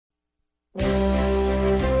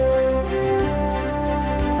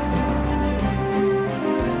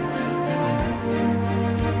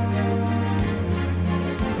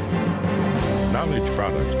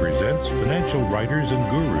writers and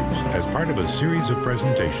gurus as part of a series of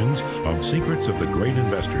presentations on secrets of the great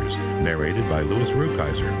investors, narrated by Louis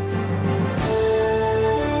Rukeyser.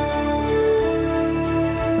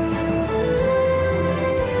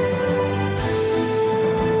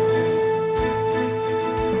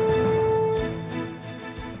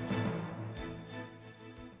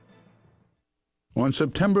 On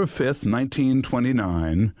September 5,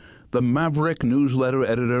 1929, the Maverick newsletter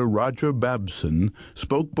editor Roger Babson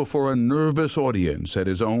spoke before a nervous audience at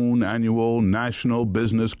his own annual National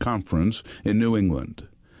Business Conference in New England.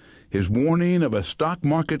 His warning of a stock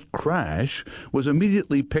market crash was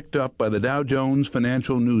immediately picked up by the Dow Jones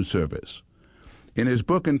Financial News Service. In his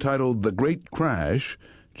book entitled The Great Crash,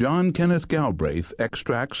 John Kenneth Galbraith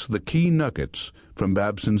extracts the key nuggets from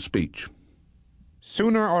Babson's speech.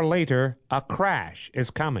 Sooner or later, a crash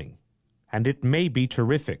is coming, and it may be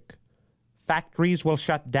terrific. Factories will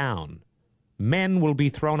shut down. Men will be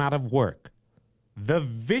thrown out of work. The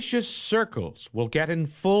vicious circles will get in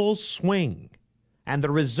full swing, and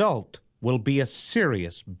the result will be a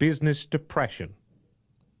serious business depression.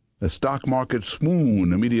 A stock market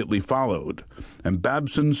swoon immediately followed, and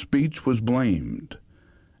Babson's speech was blamed.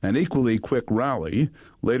 An equally quick rally,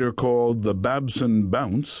 later called the Babson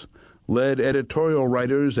Bounce, led editorial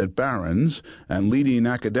writers at Barron's and leading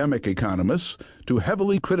academic economists to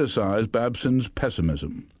heavily criticize Babson's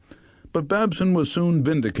pessimism. But Babson was soon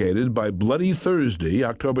vindicated by Bloody Thursday,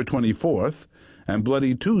 October 24th, and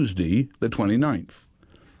Bloody Tuesday, the 29th.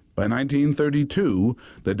 By 1932,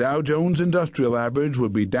 the Dow Jones Industrial Average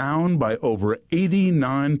would be down by over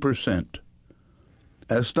 89%.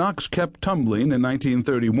 As stocks kept tumbling in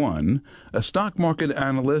 1931, a stock market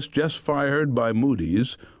analyst just fired by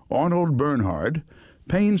Moody's, Arnold Bernhard,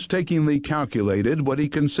 painstakingly calculated what he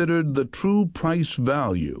considered the true price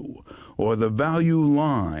value, or the value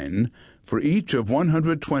line, for each of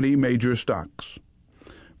 120 major stocks.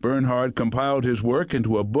 Bernhard compiled his work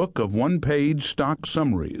into a book of one-page stock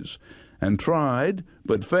summaries, and tried,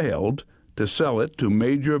 but failed, to sell it to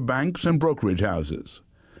major banks and brokerage houses.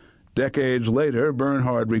 Decades later,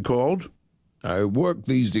 Bernhard recalled, "I worked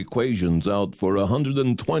these equations out for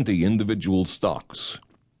 120 individual stocks.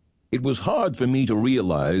 It was hard for me to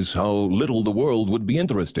realize how little the world would be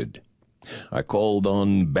interested. I called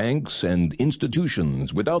on banks and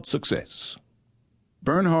institutions without success."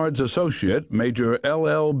 Bernhard's associate, Major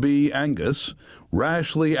L.L.B. Angus,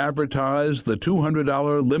 rashly advertised the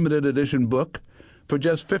 $200 limited edition book for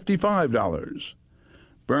just $55.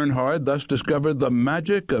 Bernhard thus discovered the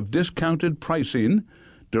magic of discounted pricing,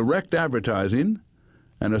 direct advertising,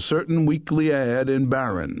 and a certain weekly ad in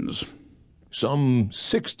Barron's. Some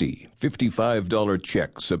 60 $55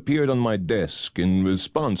 checks appeared on my desk in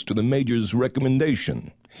response to the major's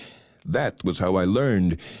recommendation. That was how I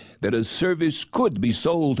learned that a service could be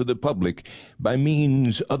sold to the public by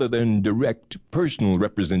means other than direct personal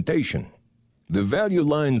representation. The Value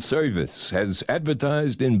Line service has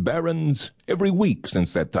advertised in Barron's every week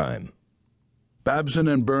since that time. Babson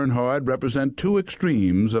and Bernhard represent two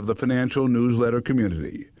extremes of the financial newsletter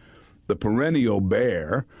community: the perennial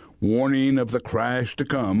bear, warning of the crash to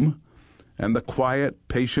come, and the quiet,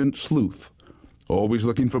 patient sleuth, always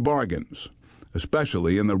looking for bargains,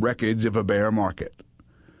 especially in the wreckage of a bear market.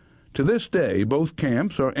 To this day, both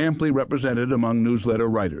camps are amply represented among newsletter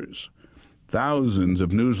writers. Thousands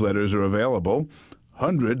of newsletters are available.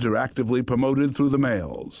 Hundreds are actively promoted through the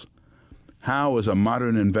mails. How is a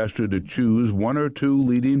modern investor to choose one or two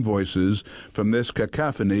leading voices from this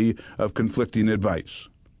cacophony of conflicting advice?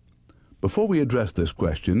 Before we address this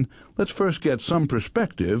question, let's first get some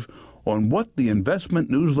perspective on what the investment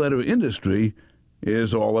newsletter industry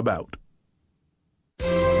is all about.